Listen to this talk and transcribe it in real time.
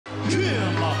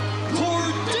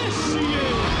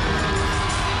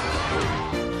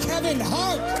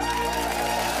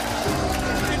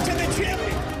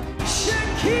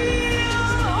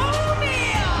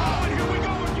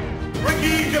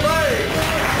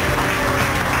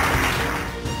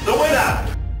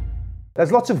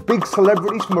There's lots of big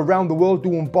celebrities from around the world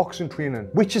doing boxing training,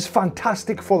 which is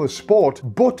fantastic for the sport,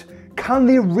 but can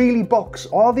they really box?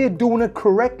 Are they doing it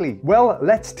correctly? Well,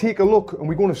 let's take a look, and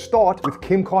we're going to start with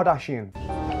Kim Kardashian.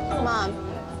 Mom,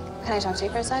 can I talk to you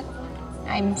for a sec?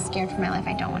 I'm scared for my life.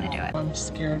 I don't want to do it. I'm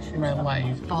scared for my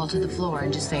life. Fall to the floor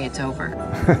and just say it's over.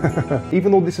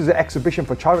 Even though this is an exhibition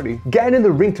for charity, getting in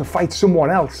the ring to fight someone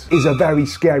else is a very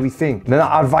scary thing. Then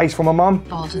that advice from a mom?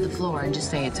 Fall to the floor and just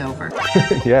say it's over.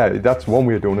 Yeah, that's one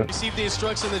way of doing it. Receive the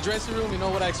instructions in the dressing room. You know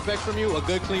what I expect from you, a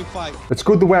good, clean fight. It's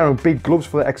good they're wearing big gloves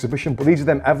for the exhibition, but these are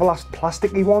them Everlast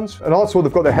plasticky ones. And also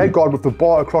they've got the head guard with the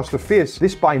bar across the face.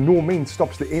 This by no means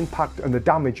stops the impact and the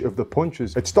damage of the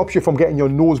punches. It stops you from getting your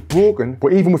nose broken,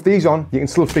 but even with these on, you can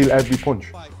still feel every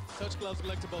punch.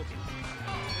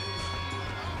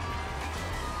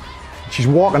 She's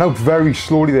walking out very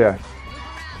slowly there.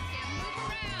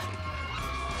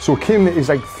 So Kim is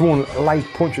like throwing light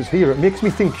punches here. It makes me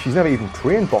think she's never even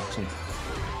trained boxing.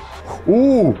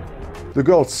 Ooh, the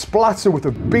girl splats her with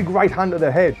a big right hand to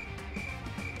the head.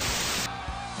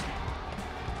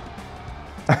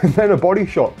 And then a body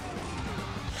shot.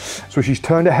 So she's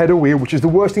turned her head away, which is the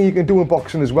worst thing you can do in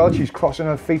boxing as well. She's crossing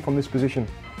her feet from this position.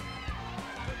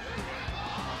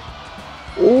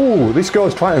 Oh, this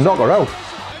girl's trying to knock her out.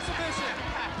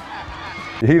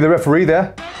 You hear the referee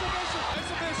there?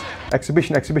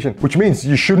 Exhibition, exhibition. Which means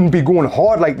you shouldn't be going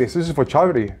hard like this. This is for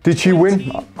charity. Did she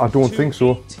win? I don't think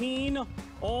so. 18,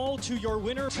 all to your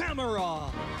winner,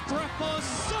 Tamara.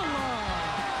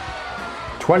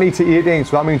 20 to 18,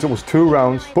 so that means it was 2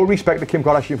 rounds. But respect to Kim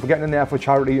Kardashian for getting in there for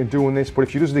charity and doing this, but if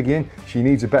she does it again, she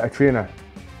needs a better trainer.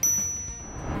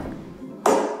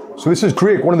 So this is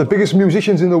Drake, one of the biggest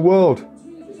musicians in the world.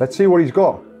 Let's see what he's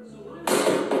got.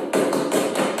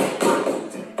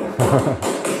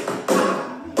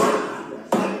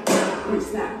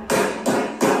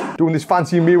 Doing this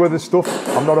fancy Mayweather stuff,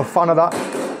 I'm not a fan of that.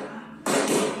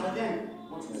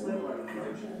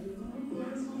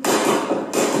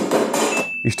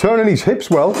 He's turning his hips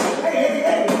well.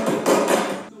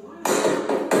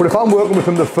 But if I'm working with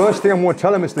him, the first thing I'm going to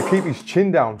tell him is to keep his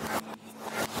chin down.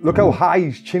 Look how high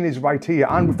his chin is right here,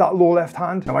 and with that low left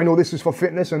hand. Now I know this is for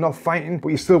fitness and not fighting, but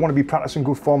you still want to be practicing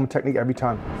good form and technique every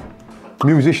time.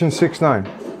 Musician 6'9".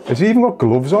 Has he even got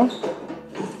gloves on?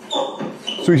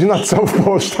 So he's in that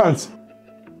southpaw stance.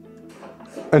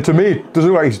 And to me, it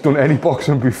doesn't look like he's done any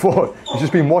boxing before. He's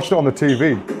just been watching it on the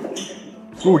TV.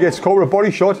 Oh, he gets caught with a body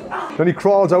shot, then he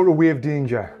crawls out away of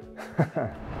danger.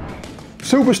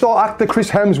 Superstar actor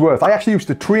Chris Hemsworth. I actually used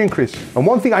to train Chris, and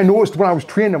one thing I noticed when I was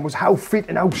training him was how fit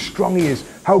and how strong he is,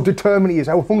 how determined he is,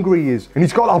 how hungry he is, and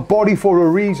he's got that body for a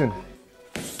reason.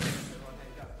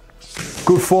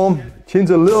 Good form,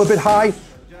 chin's a little bit high,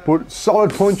 but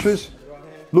solid punches.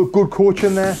 Look, good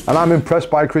coaching there, and I'm impressed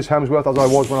by Chris Hemsworth as I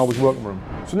was when I was working with him.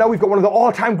 So now we've got one of the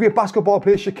all-time great basketball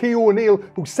players, Shaquille O'Neal,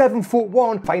 who's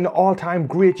 7'1", fighting the all-time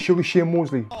great Sugar Shane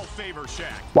Mosley.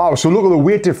 Wow, so look at the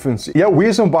weight difference. He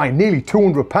outweighs him by nearly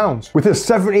 200 pounds with a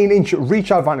 17-inch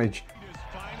reach advantage.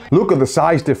 Look at the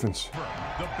size difference.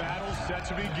 The battle's set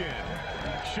to begin.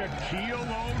 Shaquille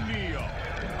O'Neal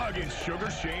against Sugar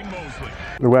Shane Mosley.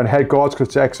 They're wearing head guards because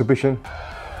it's an exhibition.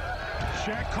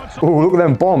 Oh, look at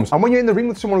them bombs. And when you're in the ring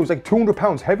with someone who's like 200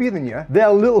 pounds heavier than you, their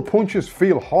little punches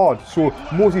feel hard. So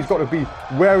Mosley's got to be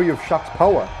wary of Shaq's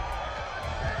power.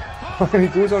 And he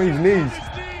goes on his knees.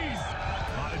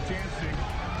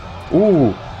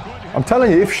 Ooh, I'm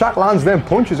telling you, if Shaq lands them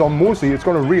punches on Mosley, it's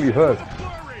going to really hurt.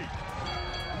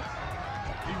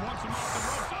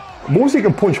 Mosley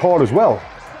can punch hard as well.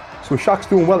 So Shaq's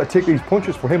doing well to take these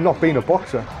punches for him not being a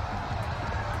boxer.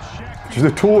 Which is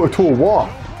a toe-to-toe war.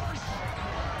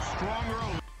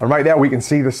 And right there we can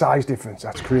see the size difference.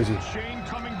 That's crazy.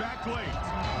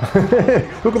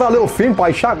 Look at that little feint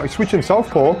by Shaq, like switching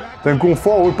southpaw, then going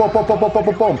forward, bum, bum, bum, bum, bum,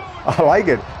 bum, bum. I like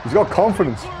it. He's got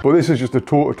confidence. But this is just a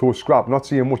toe-to-toe scrap. Not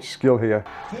seeing much skill here.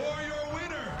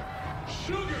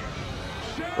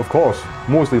 Of course,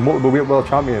 Mosley, multiple weight world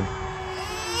champion.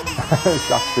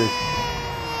 Shaq's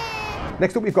face.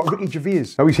 Next up we've got Ricky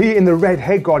Gervais. Now he's here in the red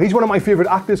head guard. He's one of my favourite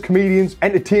actors, comedians,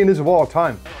 entertainers of all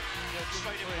time.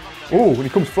 Oh, when he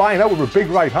comes flying out with a big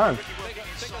right hand.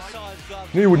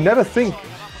 You would never think,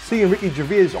 seeing Ricky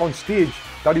Gervais on stage,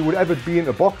 that he would ever be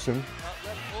into boxing.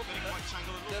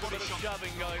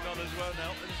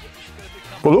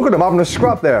 But look at him having a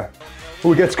scrap there.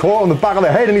 Oh, he gets caught on the back of the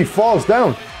head and he falls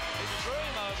down.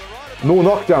 No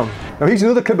knockdown. Now here's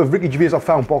another clip of Ricky Gervais I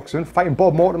found boxing, fighting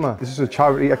Bob Mortimer. This is a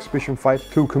charity exhibition fight,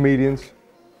 2 comedians.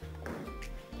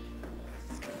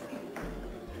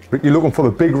 Ricky looking for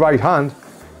the big right hand.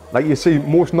 Like you see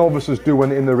most novices do when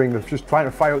they're in the ring. They're just trying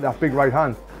to fire out that big right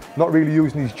hand, not really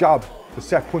using his jab. to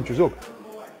set punches up.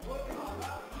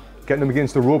 Getting them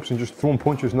against the ropes and just throwing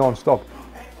punches non-stop.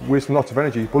 Wasting lots of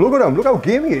energy. But look at him, look how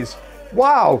game he is.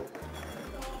 Wow.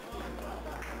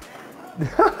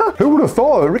 Who would have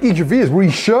thought of Ricky Gervais with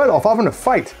his shirt off having a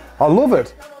fight? I love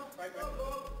it.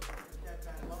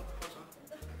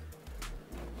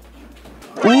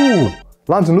 Ooh,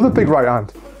 lands another big right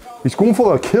hand. He's going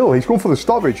for the kill, he's going for the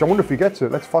stoppage. I wonder if he gets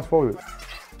it. Let's fast forward it.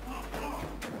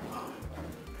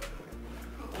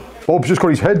 Bob's just got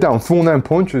his head down, throwing them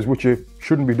punches, which you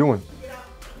shouldn't be doing.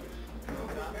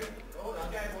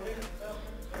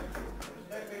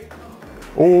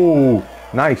 Oh,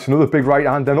 nice. Another big right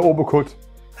hand, then an uppercut.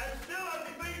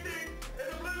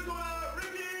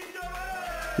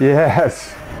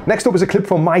 Yes. Next up is a clip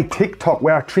from my TikTok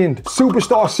where I trained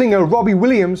superstar singer Robbie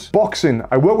Williams boxing.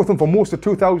 I worked with him for most of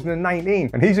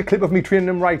 2019, and here's a clip of me training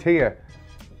him right here.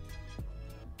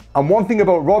 And one thing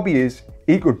about Robbie is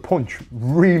he could punch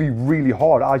really, really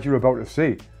hard, as you're about to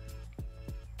see.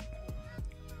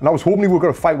 And I was hoping he would get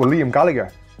a fight with Liam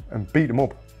Gallagher and beat him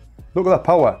up. Look at that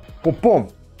power. Boom, boom.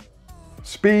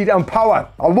 Speed and power.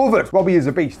 I love it. Robbie is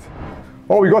a beast.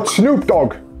 Oh, we got Snoop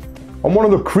Dogg on one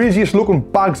of the craziest looking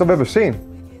bags I've ever seen.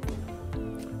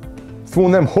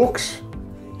 Throwing them hooks.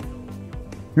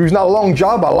 Using that long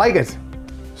jab, I like it.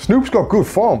 Snoop's got good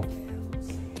form.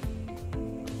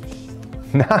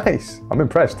 Nice. I'm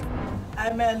impressed.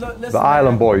 Hey man, look, listen, the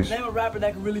Island Boys. Name a rapper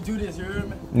that can really do this, you heard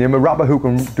me? Name a rapper who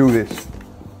can do this.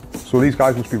 So these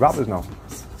guys must be rappers now.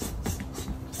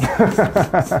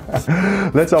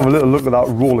 Let's have a little look at that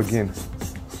roll again.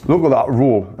 Look at that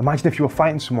roll. Imagine if you were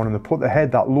fighting someone and they put their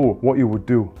head that low, what you would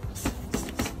do.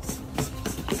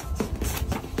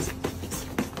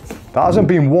 There hasn't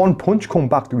been one punch come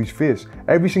back to his face.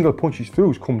 Every single punch he's threw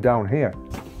has come down here.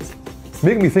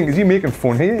 Making me think, is he making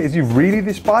fun here? Is he really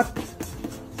this bad?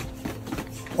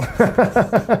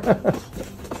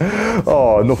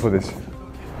 Oh, enough of this.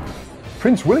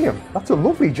 Prince William, that's a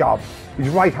lovely jab. His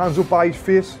right hand's up by his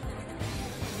face.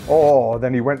 Oh,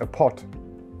 then he went to pot.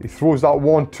 He throws that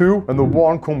 1-2 and the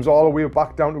 1 comes all the way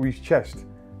back down to his chest.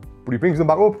 But he brings them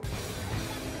back up.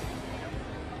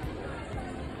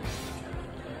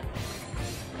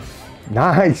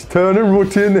 Nice, turning,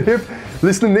 rotating the hip,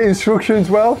 listening to instructions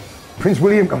well. Prince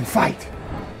William can fight.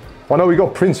 Oh no, we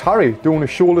got Prince Harry doing a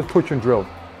shoulder touch and drill.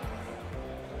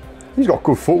 He's got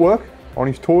good footwork on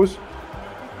his toes.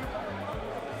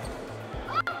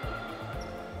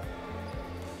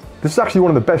 This is actually one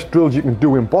of the best drills you can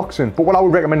do in boxing, but what I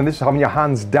would recommend in this is having your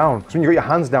hands down. Because when you got your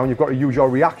hands down, you've got to use your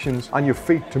reactions and your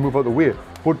feet to move out of the way.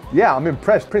 But yeah, I'm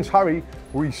impressed. Prince Harry,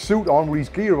 with his suit on, with his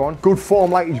gear on, good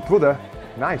form like his brother.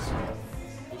 Nice.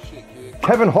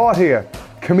 Kevin Hart here,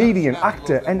 comedian,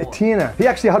 actor, entertainer. He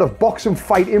actually had a boxing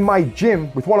fight in my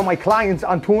gym with one of my clients,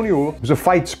 Antonio. It was a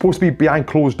fight supposed to be behind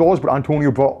closed doors, but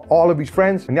Antonio brought all of his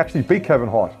friends and he actually beat Kevin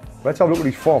Hart. Let's have a look at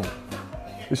his form.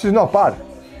 This is not bad.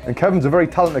 And Kevin's a very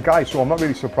talented guy, so I'm not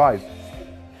really surprised.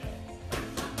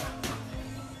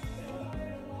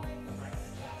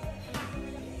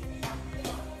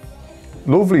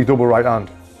 Lovely double right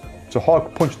hand. It's a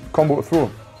hard punch combo to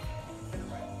throw.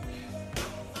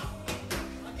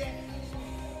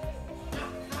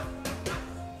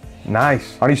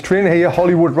 Nice. And his trainer here,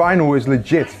 Hollywood Rhino, is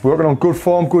legit. Working on good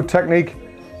form, good technique.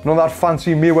 None of that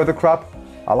fancy Mayweather crap.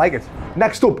 I like it.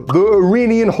 Next up, the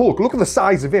Iranian Hulk. Look at the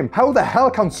size of him. How the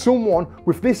hell can someone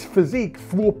with this physique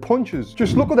throw punches?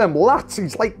 Just look at them lats.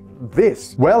 He's like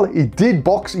this. Well, he did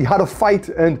box. He had a fight,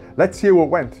 and let's see how it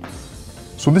went.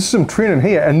 So this is some training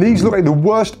here, and these look like the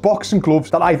worst boxing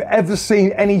gloves that I've ever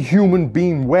seen any human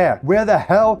being wear. Where the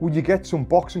hell would you get some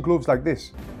boxing gloves like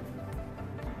this?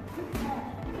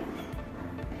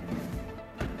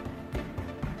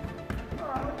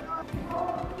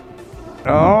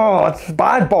 Oh, that's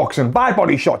bad boxing, bad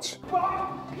body shots.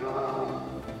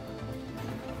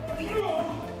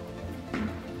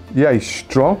 Yeah, he's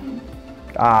strong.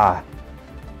 Ah,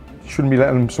 shouldn't be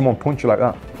letting someone punch you like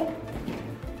that.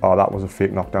 Oh, that was a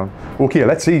fake knockdown. Okay,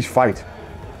 let's see his fight.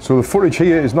 So the footage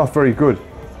here is not very good.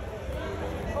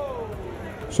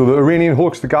 So the Iranian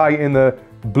Hulk's the guy in the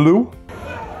blue.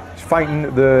 He's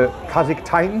fighting the Kazakh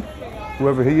Titan,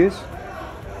 whoever he is.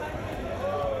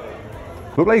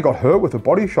 Looked like he got hurt with a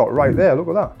body shot right there, look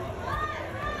at that.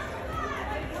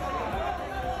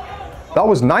 That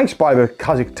was nice by the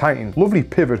Kazakh Titan. Lovely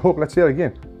pivot hook, let's see that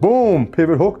again. Boom,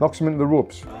 pivot hook, knocks him into the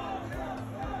ropes.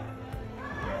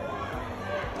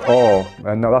 Oh,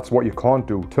 and now that's what you can't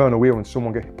do. Turn away when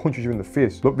someone punches you in the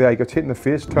face. Look there, he gets hit in the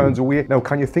face, turns away. Now,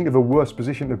 can you think of a worse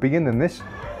position to be in than this?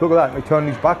 Look at that, he turns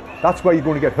his back. That's where you're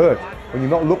going to get hurt, when you're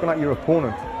not looking at your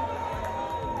opponent.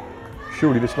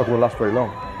 Surely this is not going to last very long.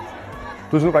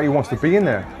 Doesn't look like he wants to be in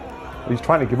there. He's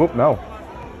trying to give up now.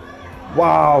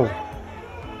 Wow.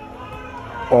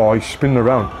 Oh, he's spinning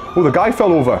around. Oh, the guy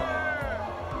fell over.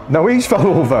 Now he's fell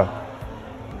over.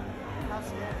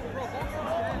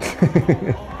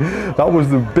 That was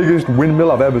the biggest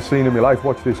windmill I've ever seen in my life.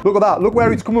 Watch this. Look at that. Look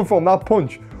where it's coming from, that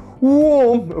punch.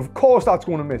 Whoa, of course that's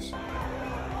going to miss.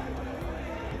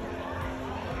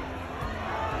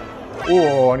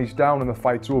 Oh, and he's down and the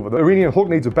fight's over. The Iranian Hulk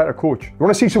needs a better coach. You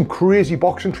want to see some crazy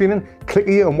boxing training? Click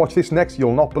here and watch this next.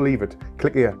 You'll not believe it.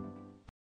 Click here.